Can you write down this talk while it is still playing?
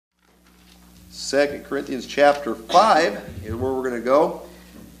2 Corinthians chapter 5 is where we're going to go.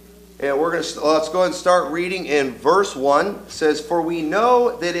 And let's go ahead and start reading in verse 1. It says, "For we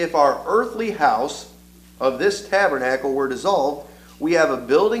know that if our earthly house of this tabernacle were dissolved, we have a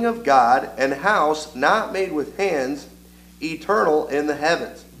building of God, an house not made with hands, eternal in the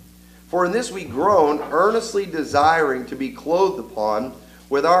heavens. For in this we groan, earnestly desiring to be clothed upon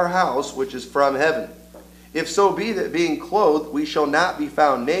with our house which is from heaven. If so be that being clothed we shall not be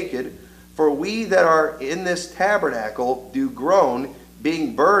found naked, for we that are in this tabernacle do groan,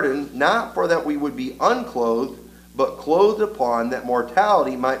 being burdened, not for that we would be unclothed, but clothed upon, that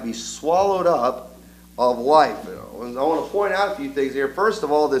mortality might be swallowed up of life." And I want to point out a few things here. First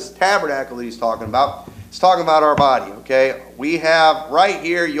of all, this tabernacle that he's talking about, he's talking about our body, okay? We have right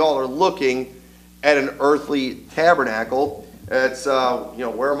here, y'all are looking at an earthly tabernacle. It's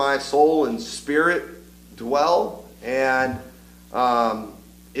where my soul and spirit dwell, and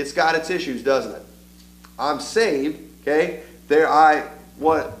it's got its issues, doesn't it? I'm saved, okay?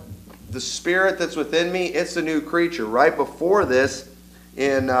 What the spirit that's within me, it's a new creature. Right before this,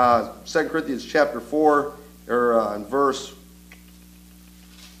 in 2 Corinthians chapter 4, or in verse,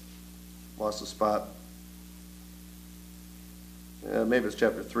 lost the spot. Maybe it's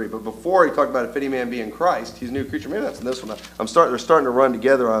chapter 3. But before he talked about if any man be in Christ, he's a new creature. Maybe that's in this one. They're starting to run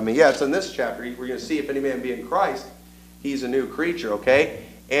together on me. Yeah, it's in this chapter. We're going to see if any man be in Christ, he's a new creature, okay?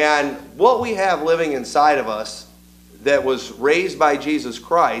 And what we have living inside of us that was raised by Jesus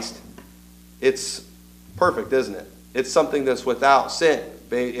Christ, it's perfect, isn't it? It's something that's without sin.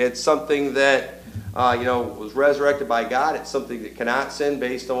 It's something that was resurrected by God. It's something that cannot sin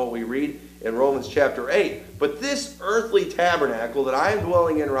based on what we read in Romans chapter 8. But this earthly tabernacle that I am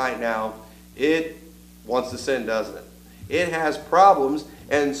dwelling in right now, it wants to sin, doesn't it? It has problems.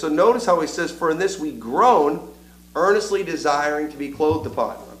 And so notice how he says, "For in this we groan, earnestly desiring to be clothed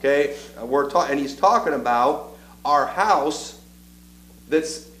upon." Okay? And he's talking about our house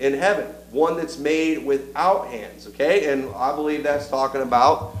that's in heaven, one that's made without hands, okay? And I believe that's talking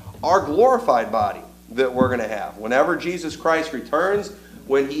about our glorified body that we're going to have. Whenever Jesus Christ returns,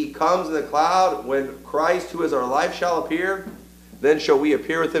 when he comes in the cloud, when Christ, who is our life, shall appear, then shall we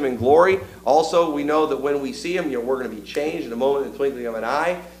appear with him in glory. Also, we know that when we see him, we're going to be changed in a moment, in the twinkling of an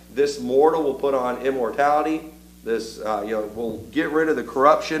eye. This mortal will put on immortality. This, will get rid of the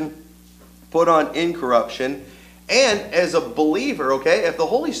corruption, put on incorruption. And as a believer, okay, if the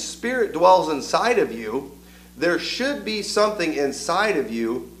Holy Spirit dwells inside of you, there should be something inside of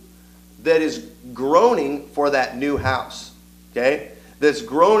you that is groaning for that new house, okay? That's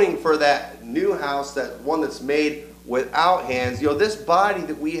groaning for that new house, that one that's made without hands. This body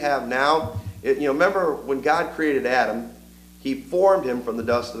that we have now, remember when God created Adam, he formed him from the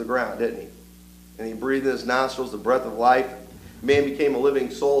dust of the ground, didn't he? And he breathed in his nostrils the breath of life. Man became a living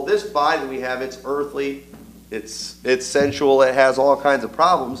soul. This body that we have, it's earthly. It's sensual. It has all kinds of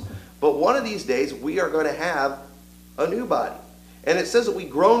problems. But one of these days, we are going to have a new body. And it says that we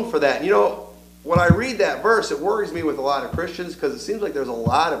groan for that. When I read that verse, it worries me with a lot of Christians, because it seems like there's a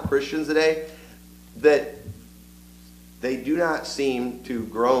lot of Christians today that they do not seem to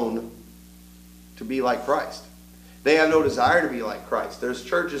groan to be like Christ. They have no desire to be like Christ. There's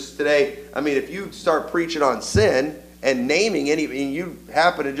churches today, if you start preaching on sin and naming and you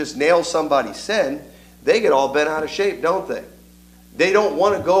happen to just nail somebody's sin, they get all bent out of shape, don't they? They don't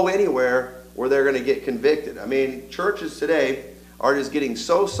want to go anywhere where they're going to get convicted. Churches today are just getting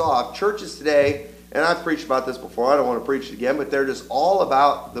so soft. Churches today, and I've preached about this before, I don't want to preach it again, but they're just all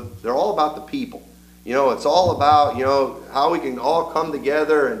about the people. It's all about, how we can all come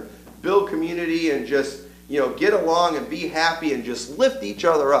together and build community and just, get along and be happy and just lift each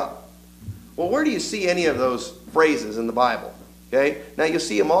other up. Well, where do you see any of those phrases in the Bible? Okay? Now, you'll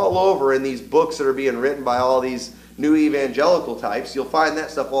see them all over in these books that are being written by all these new evangelical types. You'll find that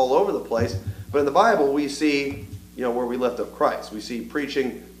stuff all over the place. But in the Bible, we see, where we lift up Christ. We see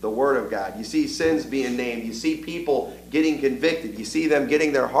preaching the Word of God. You see sins being named. You see people getting convicted. You see them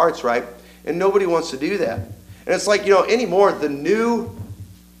getting their hearts right. And nobody wants to do that. And it's like, anymore, the new,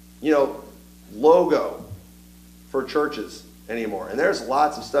 logo for churches anymore. And there's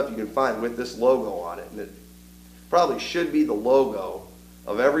lots of stuff you can find with this logo on it. And it probably should be the logo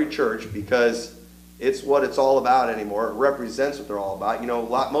of every church, because it's what it's all about anymore. It represents what they're all about.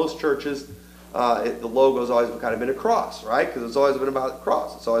 Most churches, the logo's always kind of been a cross, right? Because it's always been about the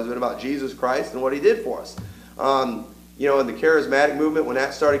cross. It's always been about Jesus Christ and what he did for us. In the charismatic movement, when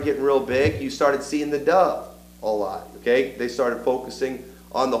that started getting real big, you started seeing the dove a lot, okay? They started focusing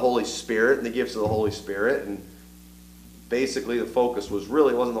on the Holy Spirit and the gifts of the Holy Spirit, and basically the focus wasn't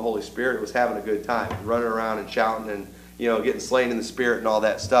the Holy Spirit, it was having a good time, running around and shouting and, getting slain in the Spirit and all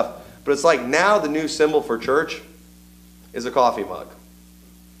that stuff. But it's like now the new symbol for church is a coffee mug.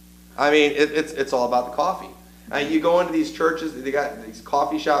 I mean, it's all about the coffee. You go into these churches, they got these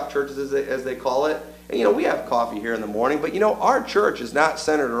coffee shop churches as they call it. And, you know, we have coffee here in the morning, but, you know, our church is not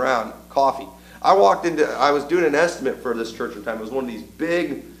centered around coffee. I was doing an estimate for this church one time. It was one of these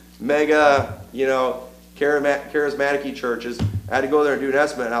big, mega, you know, charismatic churches. I had to go there and do an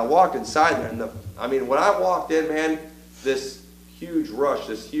estimate, and I walked inside there. And when I walked in, man, this huge rush,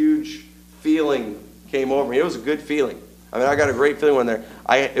 this huge feeling came over me. It was a good feeling. I mean, I got a great feeling when there.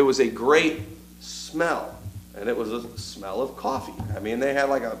 It was a great smell, and it was a smell of coffee. I mean, they had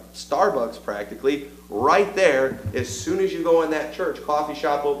like a Starbucks practically right there. As soon as you go in that church, coffee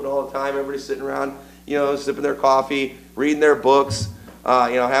shop open all the time. Everybody's sitting around, you know, sipping their coffee, reading their books,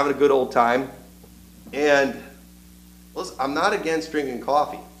 you know, having a good old time. And listen, I'm not against drinking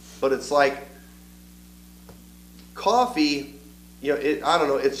coffee, but it's like coffee, you know, I don't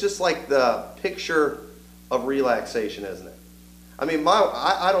know, it's just like the picture of relaxation, isn't it? I mean,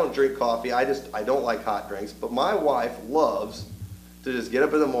 I don't drink coffee. I don't like hot drinks, but my wife loves to just get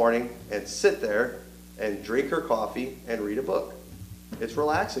up in the morning and sit there and drink her coffee and read a book. It's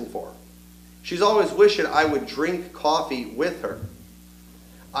relaxing for her. She's always wishing I would drink coffee with her.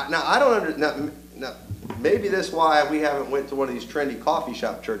 Now, I don't understand. Now, maybe this is why we haven't went to one of these trendy coffee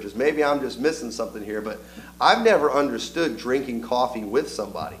shop churches. Maybe I'm just missing something here, but I've never understood drinking coffee with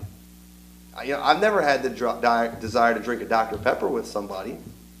somebody. You know, I've never had the desire to drink a Dr. Pepper with somebody.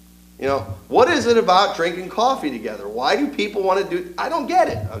 You know, what is it about drinking coffee together? Why do people want to do it? I don't get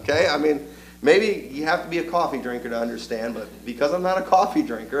it, okay? I mean, maybe you have to be a coffee drinker to understand, but because I'm not a coffee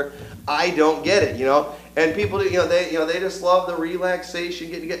drinker, I don't get it, you know? And people, they just love the relaxation,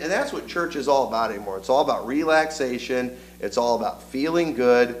 getting together. And that's what church is all about anymore. It's all about relaxation. It's all about feeling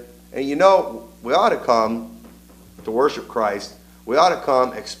good. And you know, we ought to come to worship Christ. We ought to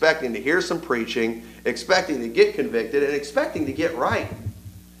come expecting to hear some preaching, expecting to get convicted, and expecting to get right.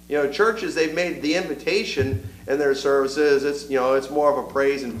 You know, churches, they've made the invitation in their services, it's more of a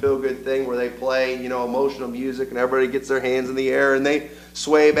praise and feel-good thing where they play, you know, emotional music and everybody gets their hands in the air and they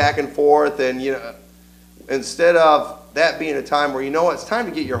sway back and forth. And, you know, instead of that being a time where, you know what, it's time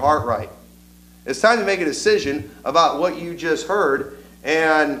to get your heart right. It's time to make a decision about what you just heard,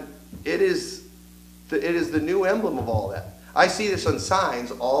 and it is the new emblem of all that. I see this on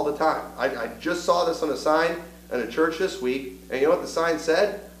signs all the time. I just saw this on a sign in a church this week, and you know what the sign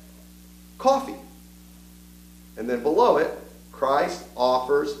said? Coffee. And then below it, Christ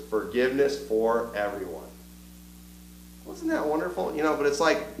offers forgiveness for everyone. Wasn't that wonderful? You know, but it's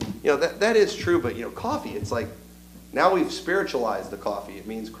like, you know, that is true, but, you know, coffee, it's like, now we've spiritualized the coffee. It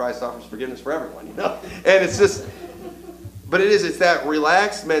means Christ offers forgiveness for everyone, you know? And it's just, but it's that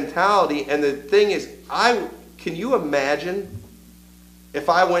relaxed mentality, and the thing is, can you imagine if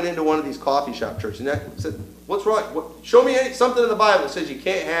I went into one of these coffee shop churches and I said, what's wrong? Show me something in the Bible that says you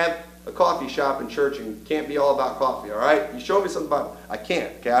can't have a coffee shop in church and can't be all about coffee, all right? You show me something in the Bible. I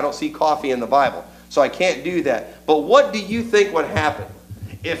can't, okay? I don't see coffee in the Bible, so I can't do that. But what do you think would happen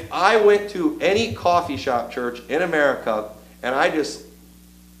if I went to any coffee shop church in America and I just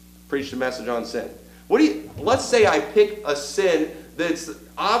preached a message on sin? Let's say I pick a sin that's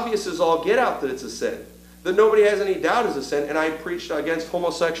obvious as all get out that it's a sin, that nobody has any doubt is a sin, and I preached against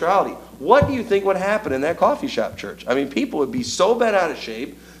homosexuality. What do you think would happen in that coffee shop church? I mean, people would be so bent out of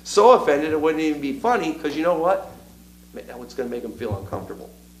shape, so offended it wouldn't even be funny, because you know what? That's going to make them feel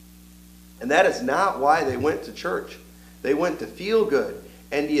uncomfortable. And that is not why they went to church. They went to feel good.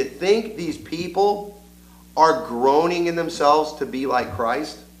 And do you think these people are groaning in themselves to be like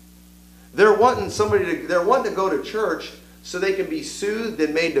Christ? They're wanting to go to church so they can be soothed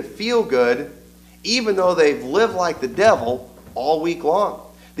and made to feel good, even though they've lived like the devil all week long.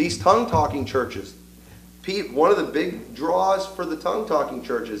 These tongue-talking churches, one of the big draws for the tongue-talking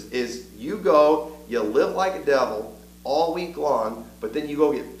churches is you live like a devil all week long, but then you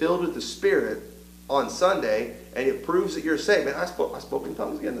go get filled with the Spirit on Sunday, and it proves that you're saved. Man, I spoke in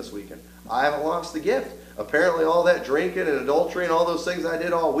tongues again this weekend. I haven't lost the gift. Apparently all that drinking and adultery and all those things I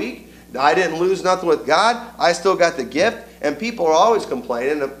did all week, I didn't lose nothing with God. I still got the gift, and people are always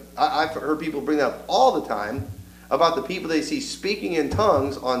complaining. I've heard people bring that up all the time about the people they see speaking in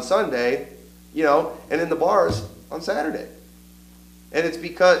tongues on Sunday, you know, and in the bars on Saturday. And it's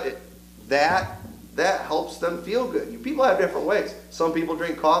because that helps them feel good. People have different ways. Some people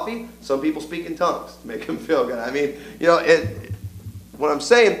drink coffee. Some people speak in tongues to make them feel good. I mean, you know, what I'm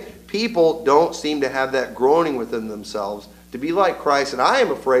saying, people don't seem to have that groaning within themselves to be like Christ. And I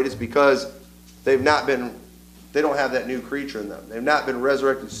am afraid it's because they don't have that new creature in them. They've not been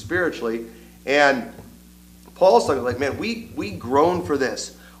resurrected spiritually. And Paul's talking like, man, we groan for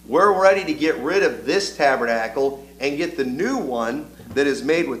this. We're ready to get rid of this tabernacle and get the new one that is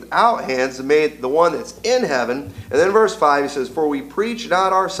made without hands, the one that's in heaven. And then verse 5, he says, for we preach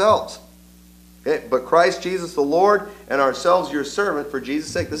not ourselves, okay, but Christ Jesus the Lord, and ourselves your servant for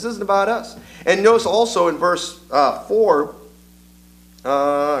Jesus' sake. This isn't about us. And notice also in verse 4,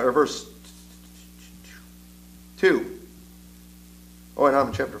 or verse 2. Oh, and I'm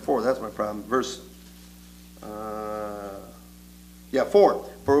in chapter 4. That's my problem. Verse 4.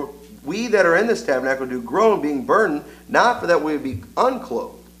 For we that are in this tabernacle do groan, being burdened, not for that we would be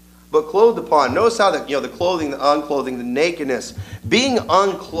unclothed, but clothed upon. Notice how the clothing, the unclothing, the nakedness. Being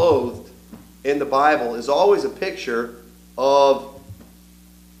unclothed in the Bible is always a picture of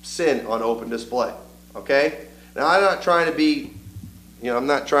sin on open display. Okay? Now, I'm not trying to be, I'm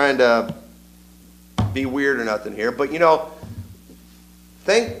not trying to be weird or nothing here, but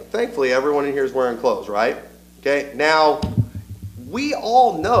thankfully everyone in here is wearing clothes, right? Okay? Now, we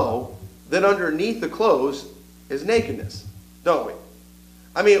all know that underneath the clothes is nakedness, don't we?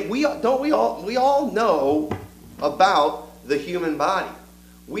 I mean, we all know about the human body.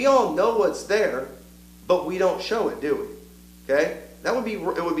 We all know what's there, but we don't show it, do we? Okay? It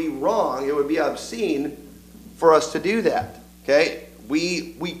would be wrong, it would be obscene for us to do that. Okay?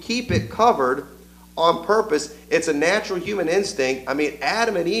 We keep it covered on purpose. It's a natural human instinct. I mean,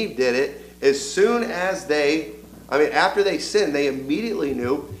 Adam and Eve did it as soon as after they sinned, they immediately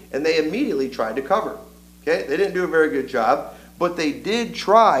knew, and they immediately tried to cover. Okay? They didn't do a very good job, but they did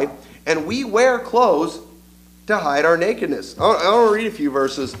try, and we wear clothes to hide our nakedness. I want to read a few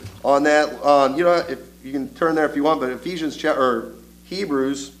verses on that. If you can turn there if you want, but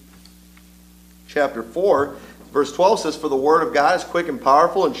Hebrews chapter 4, verse 12 says, for the word of God is quick and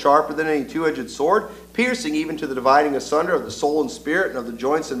powerful and sharper than any two-edged sword, piercing even to the dividing asunder of the soul and spirit and of the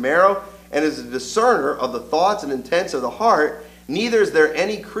joints and marrow, and is a discerner of the thoughts and intents of the heart. Neither is there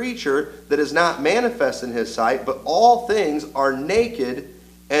any creature that is not manifest in his sight, but all things are naked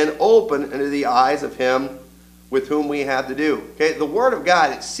and open unto the eyes of him with whom we have to do. Okay, the Word of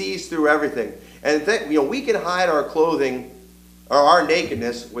God, it sees through everything. And we can hide our clothing, or our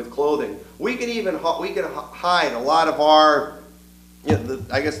nakedness, with clothing. We can hide a lot of our,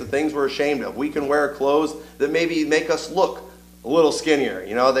 the things we're ashamed of. We can wear clothes that maybe make us look a little skinnier.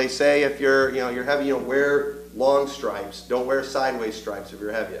 They say if you're heavy, wear long stripes. Don't wear sideways stripes if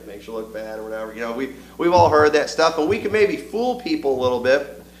you're heavy. It makes you look bad or whatever. We've all heard that stuff, and we can maybe fool people a little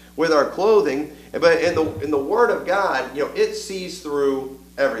bit with our clothing. But in the Word of God, it sees through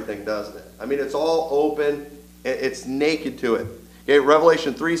everything, doesn't it? I mean, it's all open. It's naked to it. Okay,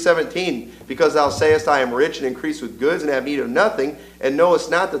 Revelation 3:17, because thou sayest, I am rich and increase with goods and have need of nothing, and knowest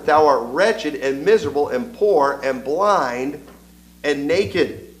not that thou art wretched and miserable and poor and blind and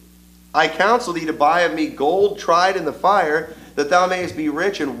naked. I counsel thee to buy of me gold tried in the fire, that thou mayest be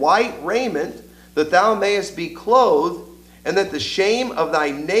rich, and white raiment, that thou mayest be clothed, and that the shame of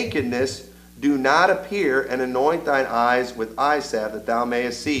thy nakedness do not appear, and anoint thine eyes with eye salve, that thou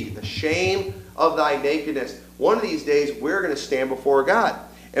mayest see. The shame of thy nakedness. One of these days, we're going to stand before God.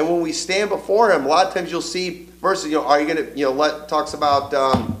 And when we stand before Him, a lot of times you'll see verses, are you going to, talks about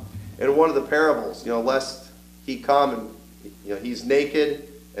in one of the parables, lest He come and, He's naked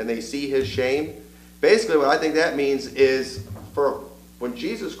and they see His shame. Basically, what I think that means is for when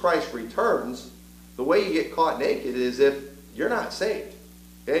Jesus Christ returns, the way you get caught naked is if you're not saved.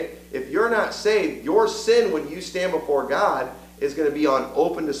 Okay? If you're not saved, your sin when you stand before God is going to be on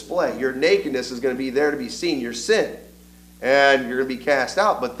open display. Your nakedness is going to be there to be seen, your sin. And you're going to be cast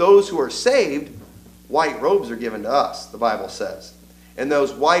out. But those who are saved, white robes are given to us, the Bible says. And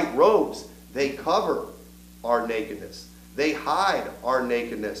those white robes, they cover our nakedness. They hide our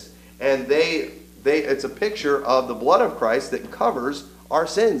nakedness. And it's a picture of the blood of Christ that covers our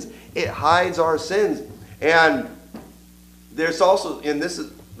sins. It hides our sins. And there's also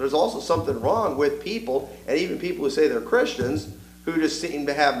something wrong with people, and even people who say they're Christians, who just seem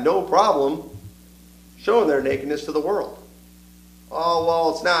to have no problem showing their nakedness to the world. Oh,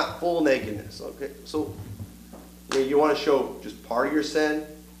 well, it's not full nakedness. Okay, so you want to show just part of your sin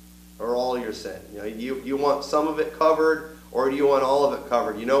or all of your sin? You want some of it covered, or do you want all of it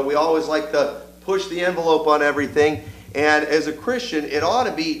covered? We always like to push the envelope on everything, and as a Christian, it ought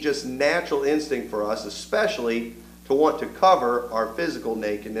to be just natural instinct for us, especially to want to cover our physical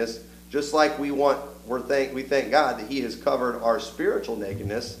nakedness, just like we thank God that He has covered our spiritual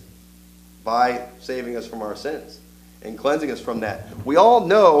nakedness by saving us from our sins and cleansing us from that. We all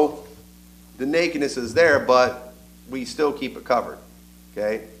know the nakedness is there, but we still keep it covered,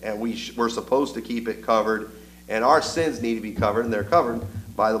 okay? And we're supposed to keep it covered, and our sins need to be covered, and they're covered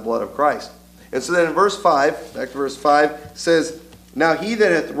by the blood of Christ. And so then in verse 5, back to verse 5, says, Now he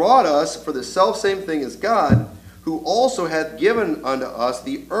that hath wrought us for the selfsame thing is God, who also hath given unto us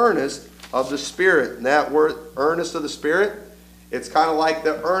the earnest of the Spirit. And that word, earnest of the Spirit, it's kind of like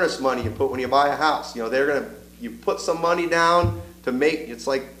the earnest money you put when you buy a house. You know, you put some money down to make, it's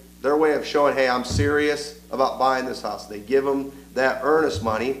like their way of showing, hey, I'm serious about buying this house. They give them that earnest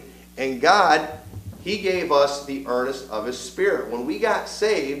money. And God, he gave us the earnest of his Spirit. When we got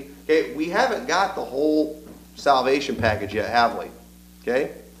saved, okay, we haven't got the whole salvation package yet, have we?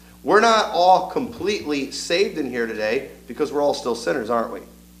 Okay? We're not all completely saved in here today because we're all still sinners, aren't we?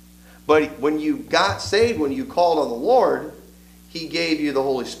 But when you got saved, when you called on the Lord, he gave you the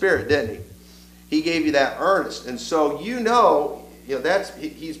Holy Spirit, didn't he? He gave you that earnest. And so you know that's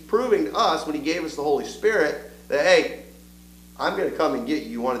he's proving to us when he gave us the Holy Spirit that, hey, I'm going to come and get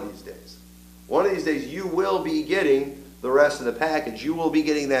you one of these days. One of these days you will be getting the rest of the package. You will be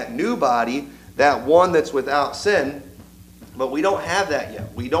getting that new body, that one that's without sin. But we don't have that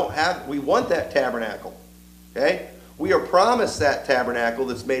yet. We want that tabernacle. Okay? We are promised that tabernacle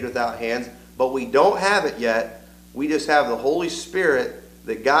that's made without hands, but we don't have it yet. We just have the Holy Spirit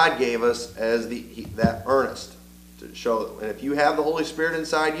that God gave us as that earnest to show. And if you have the Holy Spirit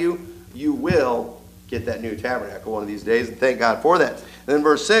inside you, you will get that new tabernacle one of these days, and thank God for that. And then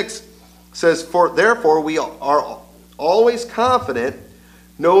verse 6 says, therefore we are always confident,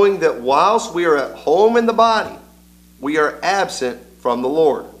 knowing that whilst we are at home in the body, we are absent from the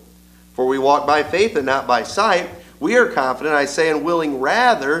Lord. For we walk by faith and not by sight. We are confident, I say, and willing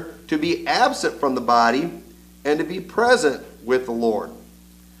rather to be absent from the body and to be present with the Lord.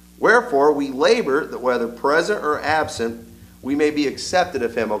 Wherefore we labor that whether present or absent, we may be accepted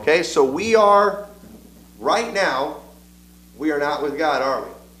of him. Okay, so we are, right now, we are not with God, are we?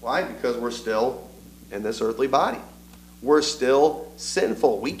 Why? Because we're still in this earthly body. We're still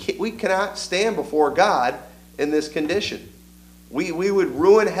sinful. We cannot stand before God in this condition. We would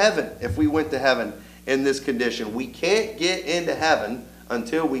ruin heaven if we went to heaven in this condition. We can't get into heaven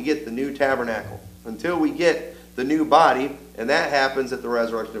until we get the new tabernacle, until we get the new body, and that happens at the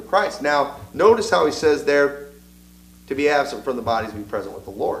resurrection of Christ. Now, notice how he says there, to be absent from the body is to be present with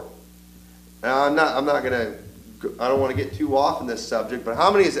the Lord. Now, I don't want to get too off in this subject, but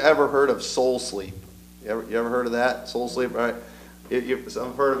how many has ever heard of soul sleep? You ever heard of that? Soul sleep, right? Some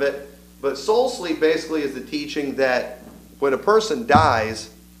have heard of it. But soul sleep basically is the teaching that when a person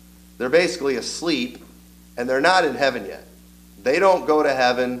dies, they're basically asleep and they're not in heaven yet. They don't go to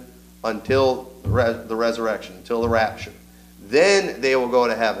heaven until the resurrection, until the rapture. Then they will go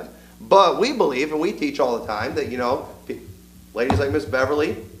to heaven. But we believe, and we teach all the time, that, ladies like Miss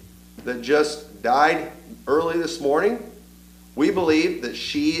Beverly that just died early this morning, we believe that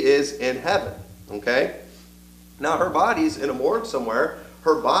she is in heaven. Okay? Now her body's in a morgue somewhere.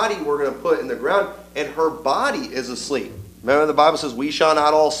 Her body we're going to put in the ground, and her body is asleep. Remember the Bible says we shall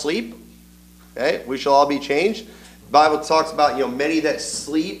not all sleep? Okay? We shall all be changed. The Bible talks about, many that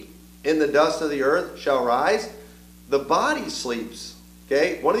sleep in the dust of the earth shall rise. The body sleeps.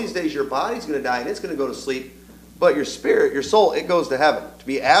 Okay? One of these days your body's going to die and it's going to go to sleep, but your spirit, your soul, it goes to heaven. To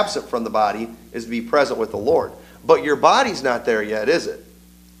be absent from the body is to be present with the Lord. But your body's not there yet, is it?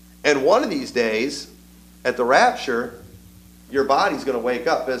 And one of these days, at the rapture, your body's going to wake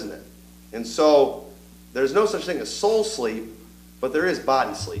up, isn't it? And so there's no such thing as soul sleep, but there is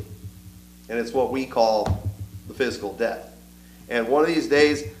body sleep. And it's what we call the physical death. And one of these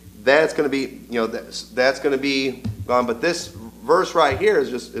days, that's going to be, that's going to be gone. But this verse right here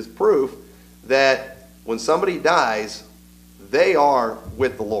is proof that when somebody dies, they are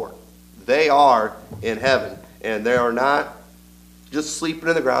with the Lord. They are in heaven. And they are not just sleeping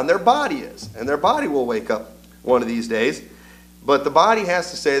in the ground. Their body is. And their body will wake up one of these days. But the body has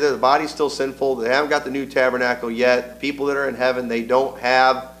to stay there. The body's still sinful. They haven't got the new tabernacle yet. People that are in heaven, they don't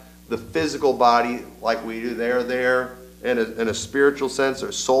have the physical body like we do. They're there in a spiritual sense.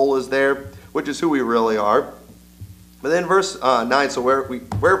 Their soul is there, which is who we really are. But then verse 9, so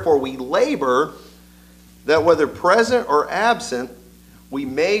wherefore we labor that whether present or absent, we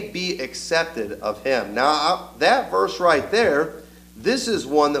may be accepted of him. Now, that verse right there, this is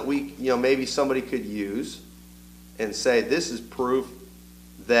one that we, maybe somebody could use and say, this is proof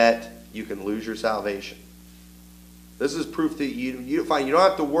that you can lose your salvation. This is proof that you don't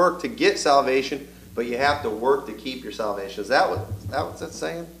have to work to get salvation, but you have to work to keep your salvation. Is that what that's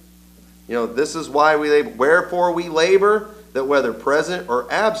saying? This is why we labor. Wherefore we labor, that whether present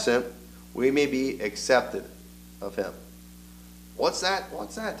or absent, we may be accepted of him. What's that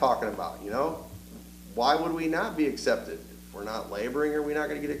talking about? Why would we not be accepted? If we're not laboring, are we not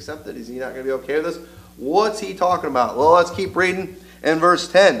going to get accepted? Is he not going to be okay with us? What's he talking about? Well, let's keep reading. In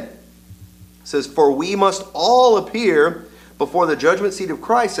verse 10, it says, for we must all appear before the judgment seat of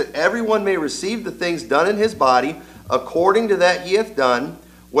Christ, that everyone may receive the things done in his body, according to that he hath done,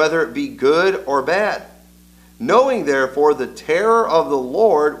 whether it be good or bad. Knowing therefore the terror of the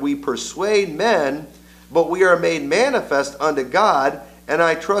Lord, we persuade men, but we are made manifest unto God, and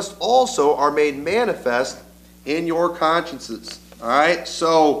I trust also are made manifest in your consciences. All right,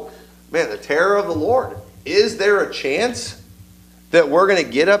 so, man, the terror of the Lord. Is there a chance that we're going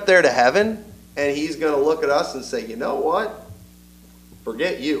to get up there to heaven and he's going to look at us and say, you know what?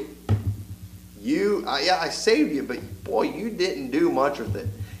 Forget you. I saved you, but boy, you didn't do much with it.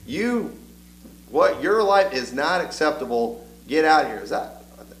 Your life is not acceptable. Get out of here.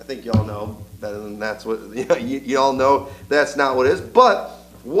 I think y'all know better than that's what, you all know that's not what it is. But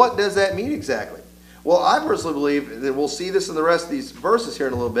what does that mean exactly? Well, I personally believe that we'll see this in the rest of these verses here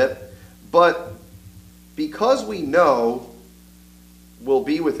in a little bit, but because we know we'll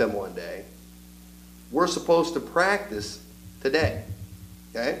be with him one day, we're supposed to practice today.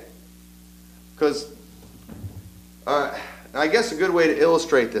 Okay? Because, I guess a good way to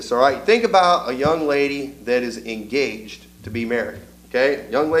illustrate this, all right? Think about a young lady that is engaged to be married. Okay?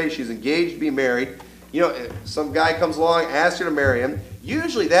 Young lady, she's engaged to be married. Some guy comes along, asks her to marry him.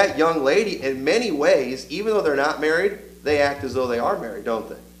 Usually that young lady, in many ways, even though they're not married, they act as though they are married, don't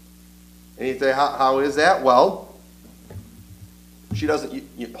they? And you say, how is that? Well, she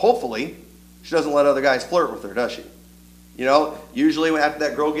doesn't, hopefully, she doesn't let other guys flirt with her, does she? Usually after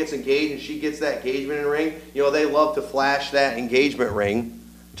that girl gets engaged and she gets that engagement ring, they love to flash that engagement ring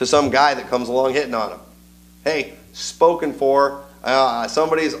to some guy that comes along hitting on them. Hey, spoken for,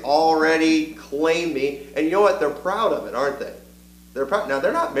 somebody's already claimed me. And you know what? They're proud of it, aren't they? They're proud. Now,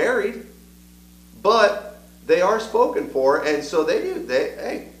 they're not married, but they are spoken for, and so they do.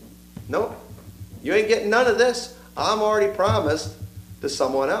 Hey, nope, you ain't getting none of this. I'm already promised to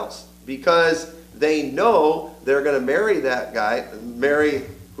someone else, because they know they're going to marry that guy, marry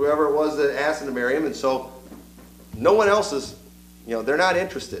whoever it was that asked them to marry him, and so no one else is, they're not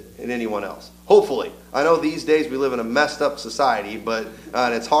interested in anyone else. Hopefully. I know these days we live in a messed up society, but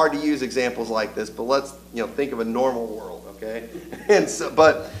and it's hard to use examples like this, but let's think of a normal world, okay? And so,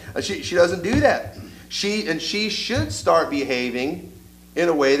 but she doesn't do that. She should start behaving in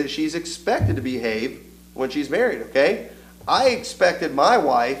a way that she's expected to behave when she's married, okay? I expected my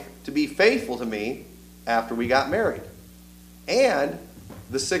wife to be faithful to me after we got married. And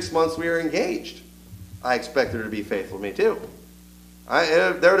the 6 months we were engaged, I expected her to be faithful to me too.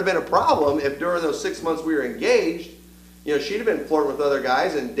 There would have been a problem if during those 6 months we were engaged, she'd have been flirting with other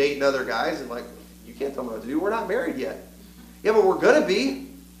guys and dating other guys, and like, you can't tell me what to do. We're not married yet. Yeah, but we're going to be.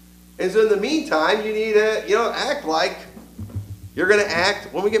 And so in the meantime, you need to, act like you're going to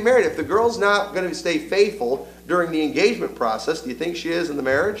act when we get married. If the girl's not going to stay faithful during the engagement process, do you think she is in the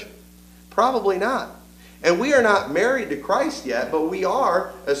marriage? Probably not. And we are not married to Christ yet, but we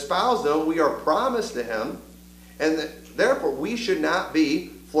are espoused to him. We are promised to him. And therefore, we should not be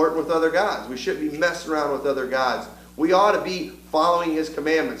flirting with other gods. We shouldn't be messing around with other gods. We ought to be following his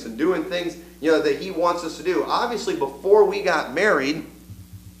commandments and doing things, that he wants us to do. Obviously, before we got married,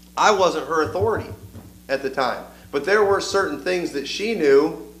 I wasn't her authority at the time. But there were certain things that she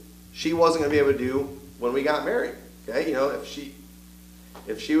knew she wasn't going to be able to do when we got married. Okay,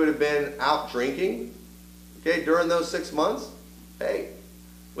 if she would have been out drinking, okay, during those 6 months, hey,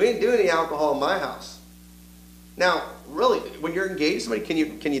 we didn't do any alcohol in my house. Now, really, when you're engaged to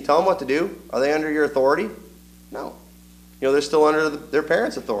somebody, can you tell them what to do? Are they under your authority? No. They're still under their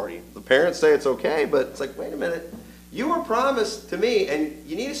parents' authority. The parents say it's okay, but it's like, wait a minute. You were promised to me, and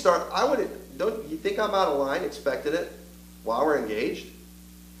you need to start. Don't you think I'm out of line expecting it while we're engaged?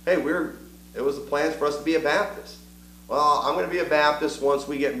 Hey, it was the plans for us to be a Baptist. Well, I'm going to be a Baptist once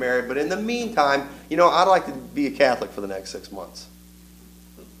we get married, but in the meantime, I'd like to be a Catholic for the next 6 months.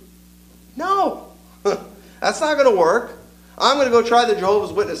 No. That's not going to work. I'm going to go try the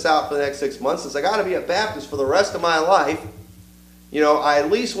Jehovah's Witness out for the next 6 months. Since I got to be a Baptist for the rest of my life, I at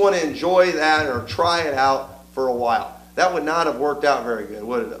least want to enjoy that or try it out for a while. That would not have worked out very good,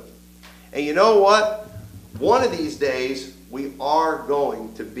 would it have? And you know what? One of these days, we are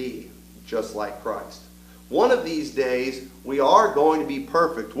going to be just like Christ. One of these days, we are going to be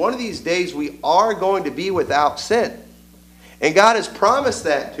perfect. One of these days, we are going to be without sin. And God has promised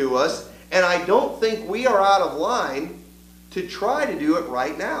that to us, and I don't think we are out of line to try to do it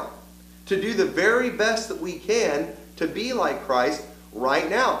right now. To do the very best that we can to be like Christ right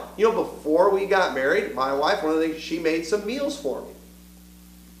now. Before we got married, my wife, one of the things, she made some meals for me.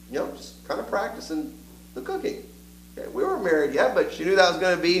 Just kind of practicing the cooking. Okay, we weren't married yet, but she knew that was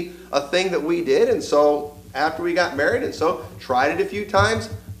going to be a thing that we did, and so after we got married, and so tried it a few times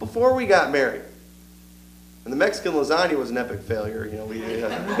before we got married. And the Mexican lasagna was an epic failure.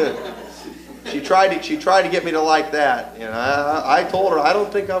 She tried to get me to like that. I told her, I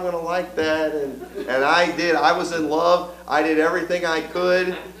don't think I'm going to like that. And I did. I was in love. I did everything I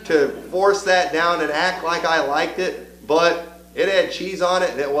could to force that down and act like I liked it. But it had cheese on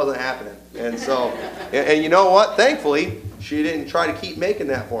it, and it wasn't happening. And so, and you know what? Thankfully, she didn't try to keep making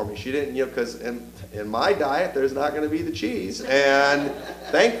that for me. She didn't, because in my diet, there's not going to be the cheese. And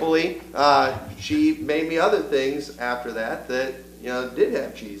thankfully, she made me other things after that did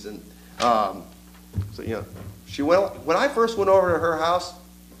have cheese. And she went. When I first went over to her house,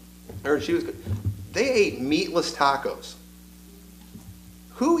 they ate meatless tacos.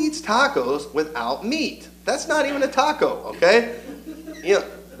 Who eats tacos without meat? That's not even a taco, okay?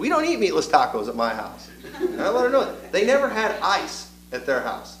 We don't eat meatless tacos at my house. And I let her know that. They never had ice at their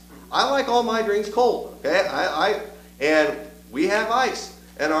house. I like all my drinks cold, okay? And we have ice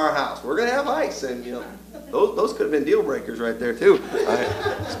in our house. We're going to have ice, and those could have been deal breakers right there too,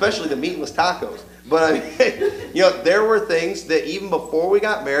 especially the meatless tacos. But there were things that even before we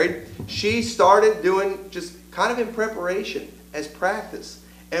got married, she started doing just kind of in preparation as practice,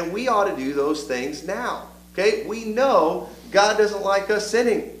 and we ought to do those things now. Okay, we know God doesn't like us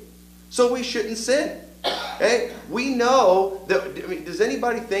sinning, so we shouldn't sin. Okay, we know that. Does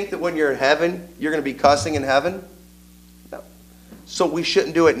anybody think that when you're in heaven, you're going to be cussing in heaven? No. So we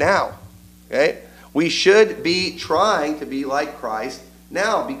shouldn't do it now. Okay, we should be trying to be like Christ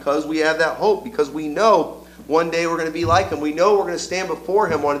now because we have that hope. Because we know one day we're going to be like Him. We know we're going to stand before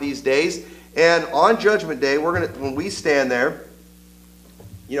Him one of these days, and on Judgment Day, when we stand there,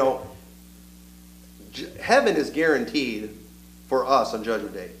 heaven is guaranteed for us on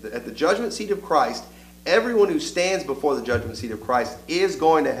Judgment Day. At the judgment seat of Christ, everyone who stands before the judgment seat of Christ is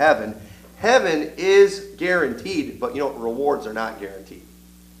going to heaven. Heaven is guaranteed, but rewards are not guaranteed.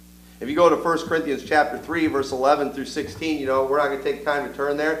 If you go to 1 Corinthians chapter 3, verse 11 through 16, we're not going to take time to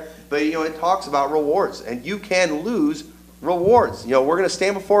turn there, but it talks about rewards, and you can lose rewards. We're going to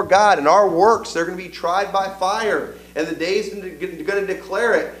stand before God, and our works, they're going to be tried by fire, and the day's going to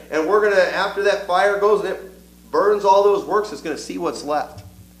declare it, and we're going to, after that fire goes and it burns all those works, it's going to see what's left.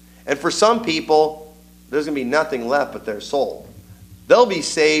 And for some people, there's going to be nothing left but their soul. They'll be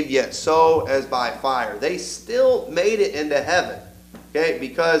saved, yet so as by fire. They still made it into heaven, okay,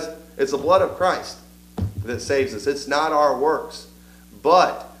 because it's the blood of Christ that saves us. It's not our works.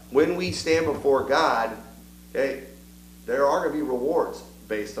 But when we stand before God, okay, there are going to be rewards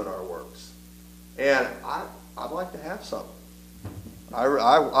based on our works. And I'd like to have some. I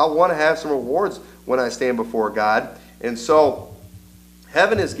want to have some rewards when I stand before God. And so,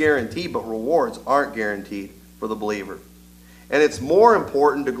 heaven is guaranteed, but rewards aren't guaranteed for the believer. And it's more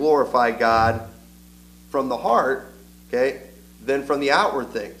important to glorify God from the heart, okay, than from the outward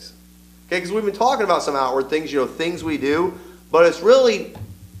things. Okay, because we've been talking about some outward things, things we do, but it's really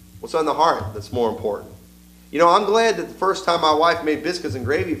what's on the heart that's more important. I'm glad that the first time my wife made biscuits and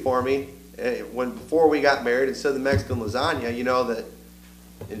gravy for me, before we got married, instead of the Mexican lasagna,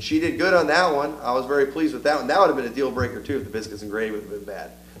 and she did good on that one. I was very pleased with that one. That would have been a deal breaker too if the biscuits and gravy would have been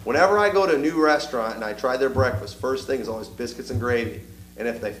bad. Whenever I go to a new restaurant and I try their breakfast, first thing is always biscuits and gravy. And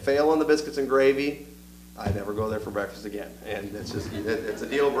if they fail on the biscuits and gravy, I never go there for breakfast again. And it's a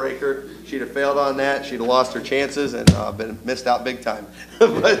deal breaker. She'd have failed on that. She'd have lost her chances and been missed out big time.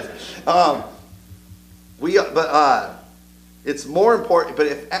 But it's more important. But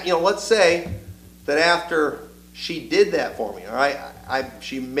if let's say that after she did that for me, all right,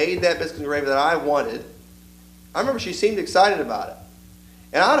 she made that biscuits and gravy that I wanted. I remember she seemed excited about it.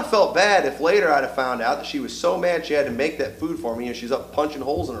 And I would have felt bad if later I'd have found out that she was so mad she had to make that food for me and she's up punching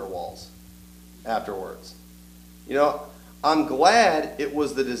holes in her walls afterwards. I'm glad it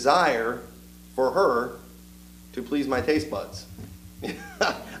was the desire for her to please my taste buds.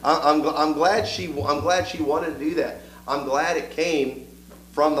 I'm glad she wanted to do that. I'm glad it came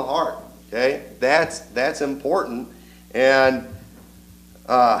from the heart. Okay, that's important. And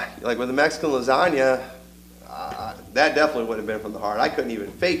like with the Mexican lasagna, that definitely would have been from the heart. I couldn't even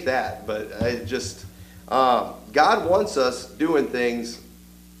fake that, but God wants us doing things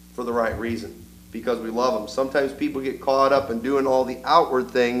for the right reason because we love Him. Sometimes people get caught up in doing all the outward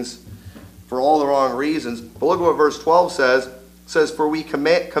things for all the wrong reasons. But look at what verse 12 says. It says, "For we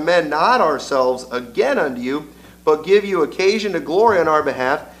commend not ourselves again unto you, but give you occasion to glory on our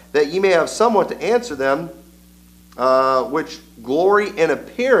behalf, that ye may have somewhat to answer them, which glory in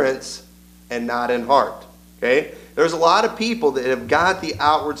appearance and not in heart." Okay? There's a lot of people that have got the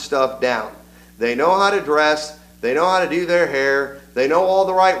outward stuff down. They know how to dress. They know how to do their hair. They know all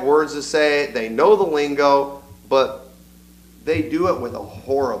the right words to say. They know the lingo. But they do it with a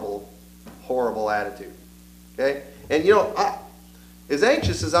horrible, horrible attitude. Okay? And as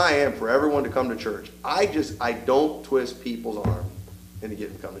anxious as I am for everyone to come to church, I don't twist people's arm into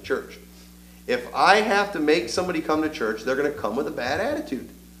getting to come to church. If I have to make somebody come to church, they're going to come with a bad attitude.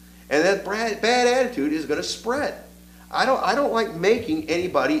 And that bad attitude is going to spread. I don't like making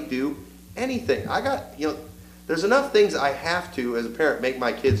anybody do anything. There's enough things I have to, as a parent, make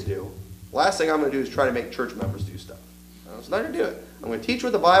my kids do. Last thing I'm going to do is try to make church members do stuff. I'm just not going to do it. I'm going to teach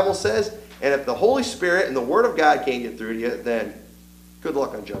what the Bible says, and if the Holy Spirit and the Word of God can't get through to you, then good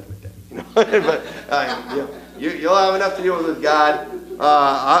luck on Judgment Day. But you'll have enough to deal with God.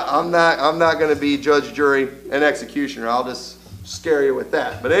 I'm not going to be judge, jury, and executioner. I'll just scare you with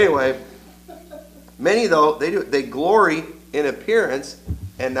that. But anyway, many though they glory in appearance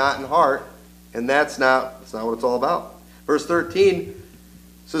and not in heart, and that's not what it's all about. Verse 13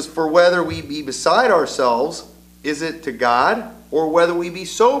 says, "For whether we be beside ourselves, is it to God, or whether we be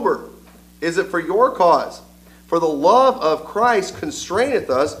sober, is it for your cause? For the love of Christ constraineth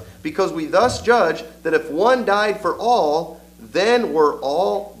us, because we thus judge that if one died for all, then were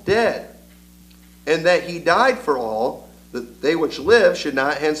all dead. And that he died for all, that they which live should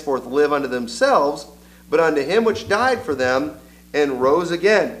not henceforth live unto themselves, but unto him which died for them and rose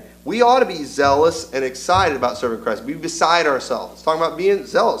again." We ought to be zealous and excited about serving Christ. Be beside ourselves. It's talking about being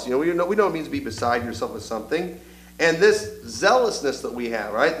zealous. We know what it means to be beside yourself with something. And this zealousness that we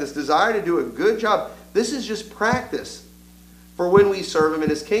have, right? This desire to do a good job, this is just practice for when we serve him in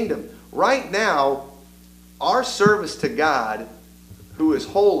his kingdom. Right now, our service to God, who is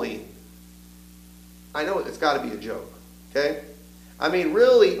holy, I know it's got to be a joke, okay? I mean,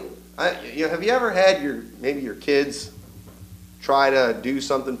 really, have you ever had maybe your kids try to do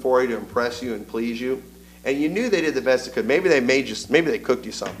something for you to impress you and please you, and you knew they did the best they could? Maybe they cooked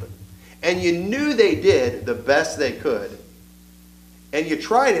you something, and you knew they did the best they could, and you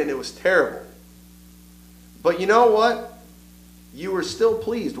tried it and it was terrible. But you know what? You were still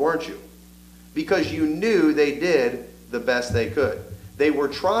pleased, weren't you? Because you knew they did the best they could. They were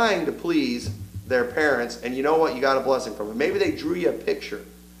trying to please their parents, and you know what? You got a blessing from it. Maybe they drew you a picture,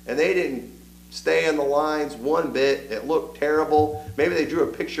 and they didn't stay in the lines one bit. It looked terrible. Maybe they drew a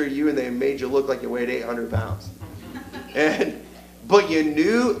picture of you, and they made you look like you weighed 800 pounds. But you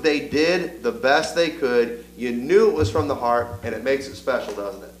knew they did the best they could. You knew it was from the heart, and it makes it special,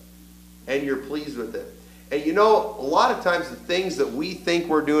 doesn't it? And you're pleased with it. And a lot of times the things that we think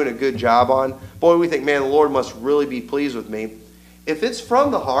we're doing a good job on, boy, we think, man, the Lord must really be pleased with me. If it's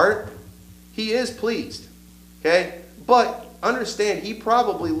from the heart, he is pleased. Okay? But understand, he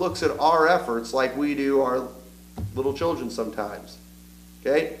probably looks at our efforts like we do our little children sometimes.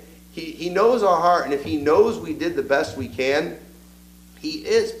 Okay? He knows our heart, and if he knows we did the best we can, he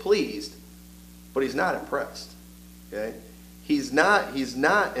is pleased, but he's not impressed. Okay? He's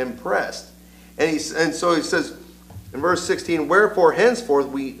not impressed. And so he says in verse 16, "Wherefore henceforth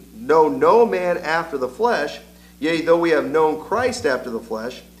we know no man after the flesh, yea, though we have known Christ after the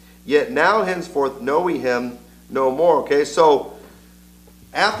flesh, yet now henceforth know we him no more." Okay, so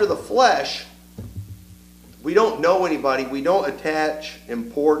after the flesh, we don't know anybody. We don't attach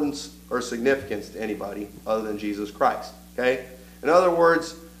importance or significance to anybody other than Jesus Christ. Okay? In other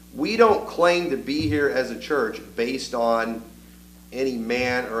words, we don't claim to be here as a church based on any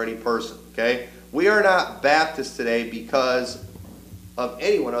man or any person. Okay? We are not Baptists today because of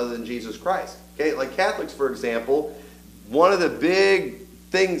anyone other than Jesus Christ. Okay? Like Catholics, for example, one of the big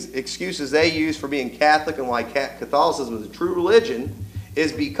excuses they use for being Catholic and why Catholicism is a true religion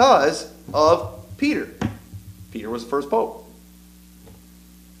is because of Peter. Peter was the first pope.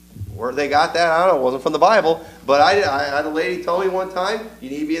 Where they got that, I don't know. It wasn't from the Bible. But I had a lady tell me one time, you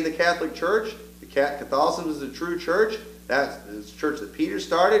need to be in the Catholic Church. Catholicism is the true church. That's the church that Peter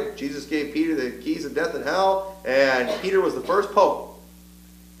started. Jesus gave Peter the keys of death and hell, and Peter was the first pope.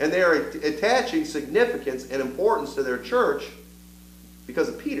 And they are attaching significance and importance to their church because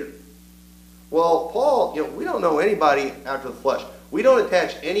of Peter. Well, Paul, we don't know anybody after the flesh. We don't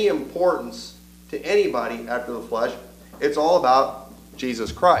attach any importance to anybody after the flesh. It's all about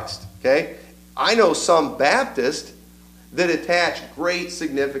Jesus Christ. Okay? I know some Baptists that attach great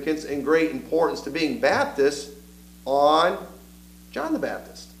significance and great importance to being Baptists on John the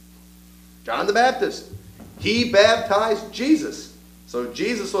Baptist. John the Baptist, he baptized Jesus. So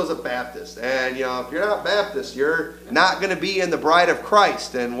Jesus was a Baptist. And, if you're not Baptist, you're not going to be in the bride of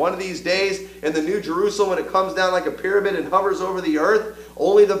Christ. And one of these days in the New Jerusalem, when it comes down like a pyramid and hovers over the earth,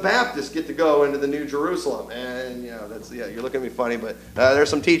 only the Baptists get to go into the New Jerusalem. And, you're looking at me funny, but there's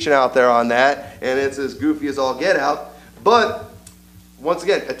some teaching out there on that. And it's as goofy as all get out. But, once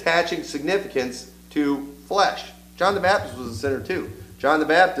again, attaching significance to flesh. John the Baptist was a sinner too. John the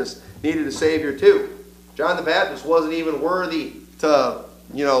Baptist needed a Savior too. John the Baptist wasn't even worthy to,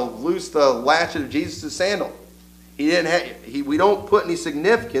 loose the latchet of Jesus' sandal. He didn't have, we don't put any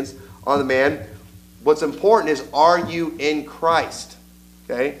significance on the man. What's important is, are you in Christ?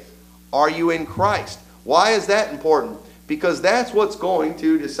 Okay? Are you in Christ? Why is that important? Because that's what's going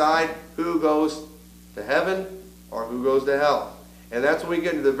to decide who goes to heaven or who goes to hell. And that's when we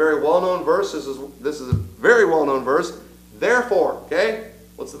get into the very well-known verse. This is a very well-known verse. Therefore, okay?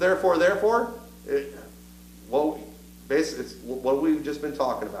 What's the therefore? Basically, it's what we've just been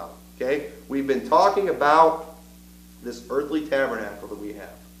talking about. Okay? We've been talking about this earthly tabernacle that we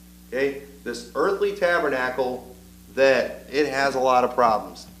have. Okay? This earthly tabernacle that it has a lot of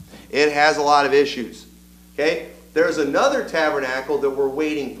problems. It has a lot of issues. Okay? There's another tabernacle that we're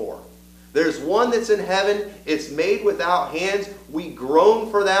waiting for. There's one that's in heaven. It's made without hands. We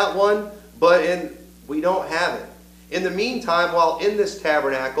groan for that one, but we don't have it. In the meantime, while in this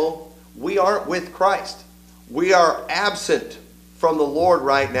tabernacle, we aren't with Christ. We are absent from the Lord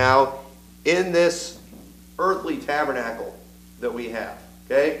right now in this earthly tabernacle that we have.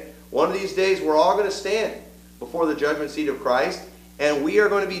 Okay? One of these days, we're all going to stand before the judgment seat of Christ, and we are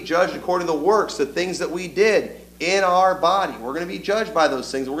going to be judged according to the works, the things that we did in our body. We're going to be judged by those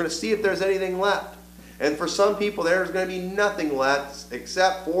things. We're going to see if there's anything left. And for some people, there's going to be nothing left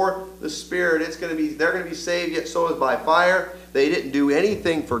except for the Spirit. They're going to be saved, yet so is by fire. They didn't do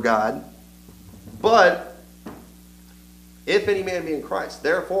anything for God. But if any man be in Christ,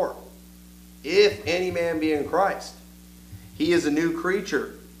 therefore, if any man be in Christ, he is a new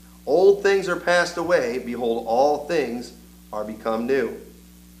creature. Old things are passed away. Behold, all things are become new.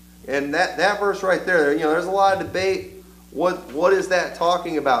 And that verse right there, there's a lot of debate. What is that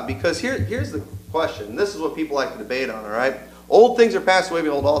talking about? Because here's the question. This is what people like to debate on, all right? Old things are passed away.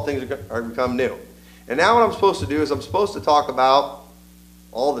 Behold, all things are become new. And now what I'm supposed to do is I'm supposed to talk about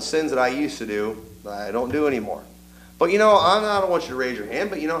all the sins that I used to do that I don't do anymore. But I don't want you to raise your hand,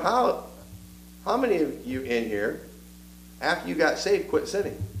 but how many of you in here, after you got saved, quit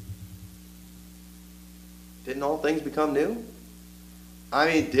sinning? Didn't all things become new? I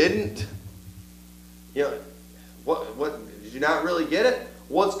mean, did you not really get it?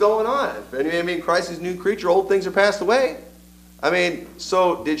 What's going on? If any man be in Christ is a new creature, old things are passed away. I mean,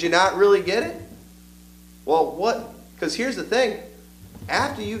 so did you not really get it? Well, what? Because here's the thing.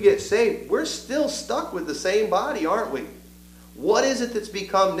 After you get saved, we're still stuck with the same body, aren't we? What is it that's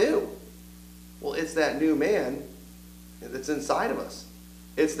become new? Well, it's that new man that's inside of us.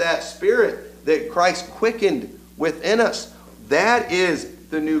 It's that Spirit that Christ quickened within us. That is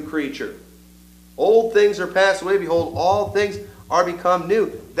the new creature. Old things are passed away. Behold, all things are become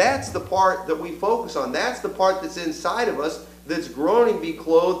new. That's the part that we focus on. That's the part that's inside of us that's groaning, be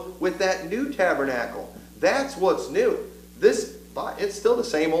clothed with that new tabernacle. That's what's new. It's still the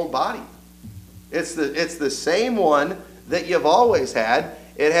same old body. It's the same one that you've always had.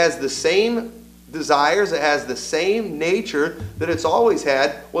 It has the same desires. It has the same nature that it's always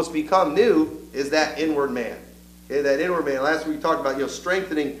had. What's become new is that inward man. Okay, that inward man. Last week we talked about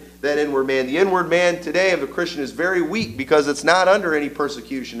strengthening that inward man. The inward man today of a Christian is very weak because it's not under any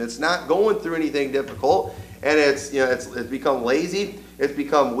persecution. It's not going through anything difficult, and it's become lazy. It's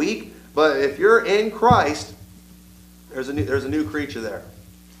become weak. But if you're in Christ, there's a new creature there,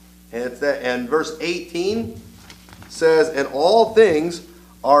 and it's that. And verse 18 says, "And all things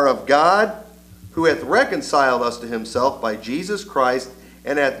are of God, who hath reconciled us to himself by Jesus Christ,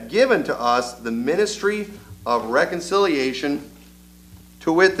 and hath given to us the ministry of reconciliation,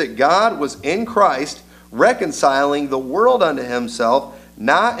 to wit, that God was in Christ, reconciling the world unto himself,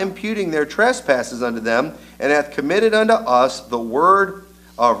 not imputing their trespasses unto them, and hath committed unto us the word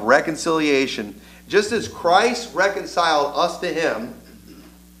of reconciliation." Just as Christ reconciled us to him,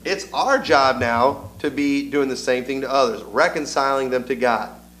 it's our job now to be doing the same thing to others, reconciling them to God,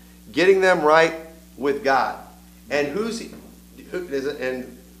 getting them right with God. And who is it?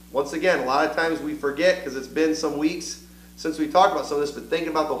 And once again, a lot of times we forget because it's been some weeks since we talked about some of this, but thinking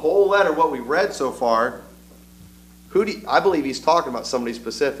about the whole letter, what we read so far, I believe he's talking about somebody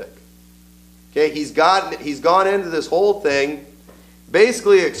specific. Okay, he's gone into this whole thing,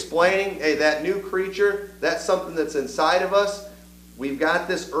 basically explaining, hey, that new creature, that's something that's inside of us. We've got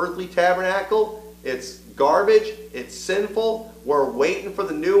this earthly tabernacle. It's garbage. It's sinful. We're waiting for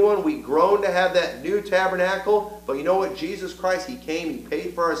the new one. We groan to have that new tabernacle. But you know what? Jesus Christ, he came. He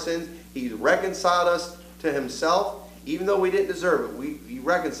paid for our sins. He reconciled us to himself. Even though we didn't deserve it, he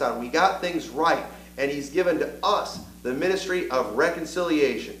reconciled. We got things right. And he's given to us the ministry of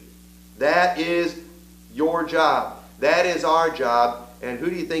reconciliation. That is your job. That is our job. And who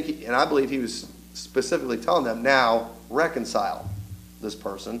do you think, and I believe he was specifically telling them, now reconcile this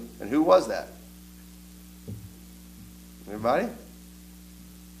person. And who was that? Anybody?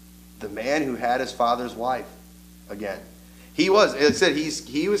 The man who had his father's wife. Again. It said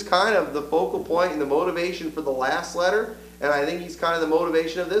he was kind of the focal point and the motivation for the last letter, and I think he's kind of the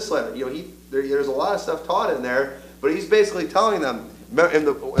motivation of this letter. There's a lot of stuff taught in there, but he's basically telling them, in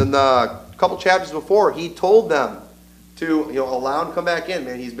the couple chapters before, he told them to allow him to come back in.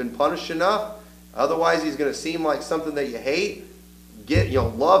 Man, he's been punished enough. Otherwise, he's going to seem like something that you hate.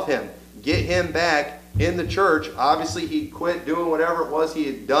 Love him. Get him back in the church. Obviously, he quit doing whatever it was he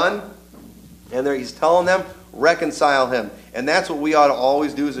had done. And he's telling them, reconcile him. And that's what we ought to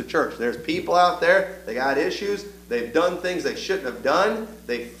always do as a church. There's people out there, they got issues. They've done things they shouldn't have done.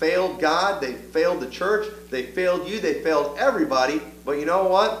 They failed God. They failed the church. They failed you. They failed everybody. But you know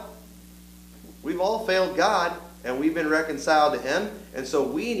what? We've all failed God, and we've been reconciled to him. And so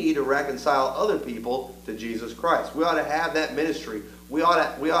we need to reconcile other people to Jesus Christ. We ought to have that ministry. We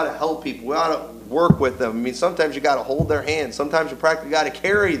ought to help people. We ought to work with them. I mean, sometimes you got to hold their hand. Sometimes you practically got to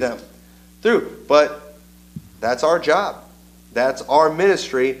carry them through. But that's our job. That's our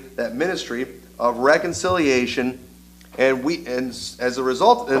ministry, that ministry of reconciliation. And as a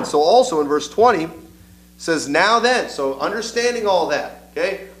result, and so also in verse 20, says, now then, so understanding all that,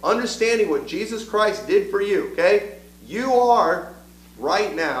 okay? Understanding what Jesus Christ did for you, okay? You are,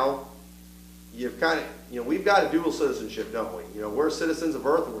 right now, we've got a dual citizenship, don't we? We're citizens of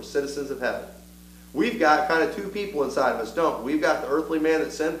earth and we're citizens of heaven. We've got kind of two people inside of us, don't we? We've got the earthly man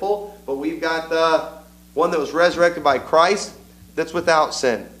that's sinful, but we've got the one that was resurrected by Christ that's without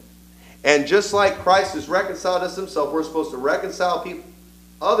sin. And just like Christ has reconciled us himself, we're supposed to reconcile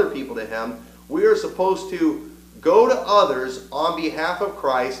other people to him. We are supposed to go to others on behalf of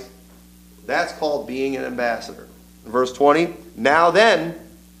Christ. That's called being an ambassador. Verse 20, now then,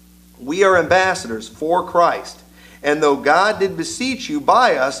 we are ambassadors for Christ. And though God did beseech you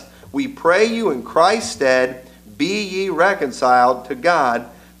by us, we pray you in Christ's stead, be ye reconciled to God,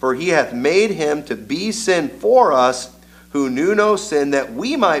 for he hath made him to be sin for us, who knew no sin, that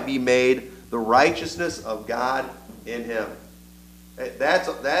we might be made the righteousness of God in him.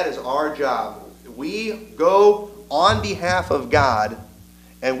 That is our job. We go on behalf of God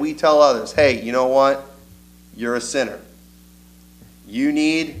and we tell others, hey, you know what? You're a sinner. You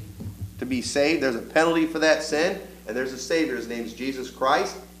need to be saved. There's a penalty for that sin, and there's a Savior. His name's Jesus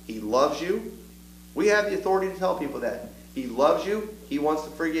Christ. He loves you. We have the authority to tell people that. He loves you. He wants to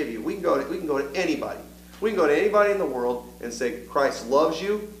forgive you. We can go to anybody. We can go to anybody in the world and say, Christ loves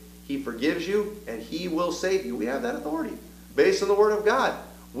you, he forgives you, and he will save you. We have that authority based on the Word of God.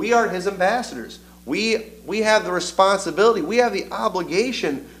 We are his ambassadors. We have the responsibility, we have the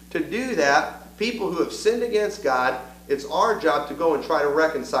obligation to do that. People who have sinned against God, it's our job to go and try to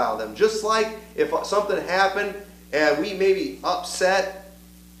reconcile them. Just like if something happened and we maybe upset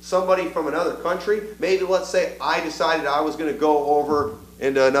somebody from another country, maybe let's say I decided I was going to go over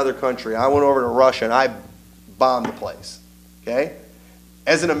into another country. I went over to Russia and I bombed the place. Okay?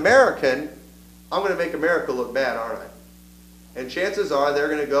 As an American, I'm going to make America look bad, aren't I? And chances are they're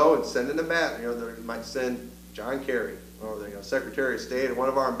going to go and send an ambassador. They might send John Kerry, or the Secretary of State, or one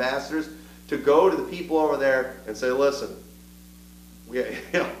of our ambassadors, to go to the people over there and say, listen,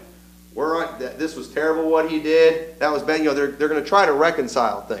 this was terrible what he did. That was bad. They're going to try to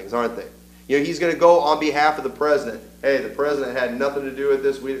reconcile things, aren't they? He's going to go on behalf of the president. Hey, the president had nothing to do with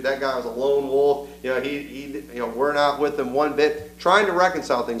this. That guy was a lone wolf. We're not with him one bit. Trying to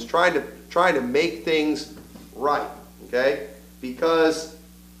reconcile things, trying to make things right. Okay, because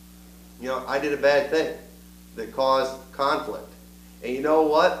I did a bad thing that caused conflict, and you know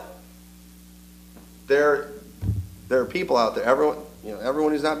what? There are people out there.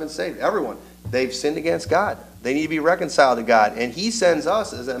 Everyone who's not been saved. Everyone, they've sinned against God. They need to be reconciled to God, and He sends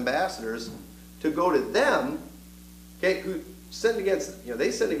us as ambassadors to go to them. Okay, who sinned against? They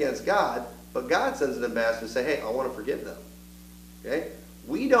sinned against God, but God sends an ambassador to say, "Hey, I want to forgive them." Okay,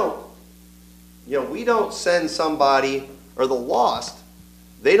 we don't send somebody, or the lost.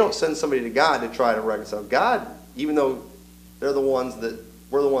 They don't send somebody to God to try to reconcile. God, even though we're the ones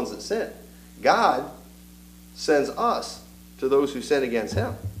that sin, God sends us to those who sin against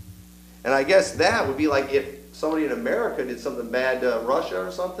Him. And I guess that would be like if somebody in America did something bad to Russia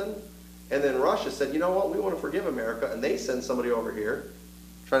or something, and then Russia said, you know what, we want to forgive America, and they send somebody over here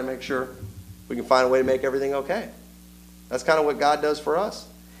trying to make sure we can find a way to make everything okay. That's kind of what God does for us.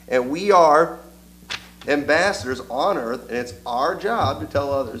 And we are ambassadors on earth, and it's our job to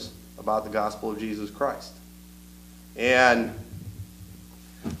tell others about the gospel of Jesus Christ. And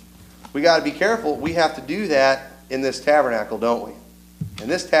we got to be careful. We have to do that in this tabernacle, don't we?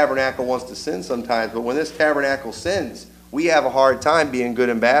 And this tabernacle wants to sin sometimes, but when this tabernacle sins, we have a hard time being good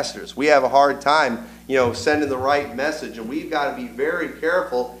ambassadors. We have a hard time, sending the right message, and we've got to be very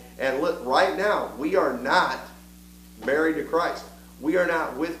careful. And look, right now, we are not married to Christ. We are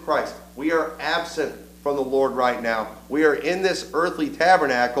not with Christ. We are absent from the Lord right now. We are in this earthly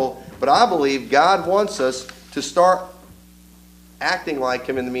tabernacle, but I believe God wants us to start acting like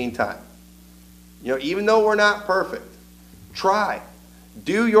Him in the meantime. Even though we're not perfect, try.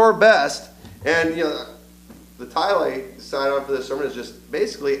 Do your best. And, the title I decided on for this sermon is just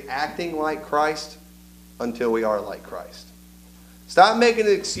basically acting like Christ until we are like Christ. Stop making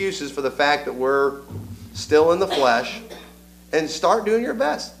excuses for the fact that we're still in the flesh and start doing your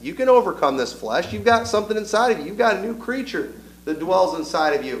best. You can overcome this flesh. You've got something inside of you. You've got a new creature that dwells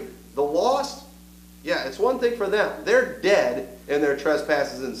inside of you. The lost, it's one thing for them. They're dead in their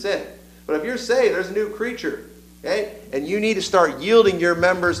trespasses and sin. But if you're saved, there's a new creature. Okay? And you need to start yielding your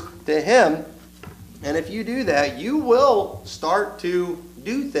members to Him. And if you do that, you will start to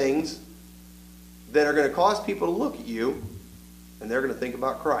do things that are going to cause people to look at you, and they're going to think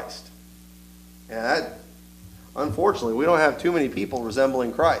about Christ. And unfortunately, we don't have too many people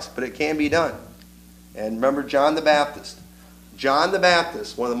resembling Christ, but it can be done. And remember John the Baptist. John the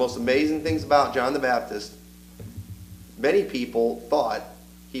Baptist, one of the most amazing things about John the Baptist, many people thought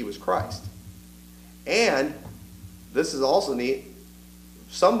he was Christ. And this is also neat.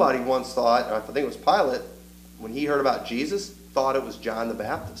 Somebody once thought, I think it was Pilate, when he heard about Jesus, thought it was John the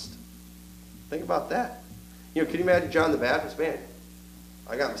Baptist. Think about that. Can you imagine John the Baptist? Man,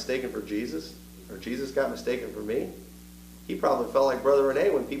 I got mistaken for Jesus, or Jesus got mistaken for me. He probably felt like Brother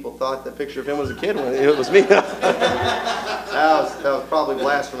Rene when people thought the picture of him was a kid when it was me. that was probably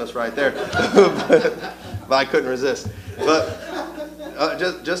blasphemous right there. but I couldn't resist. But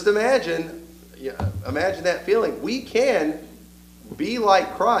just imagine that feeling. We can be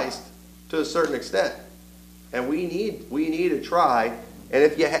like Christ to a certain extent, and we need to try. And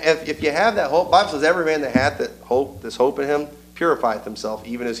if you have that hope, the Bible says, "Every man that hath that hope, this hope in him, purifieth himself,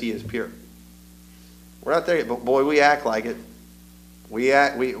 even as he is pure." We're not there yet, but boy, we act like it.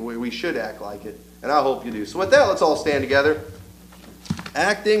 We should act like it, and I hope you do. So with that, let's all stand together.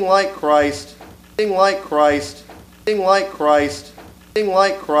 Acting like Christ, acting like Christ, acting like Christ, acting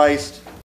like Christ.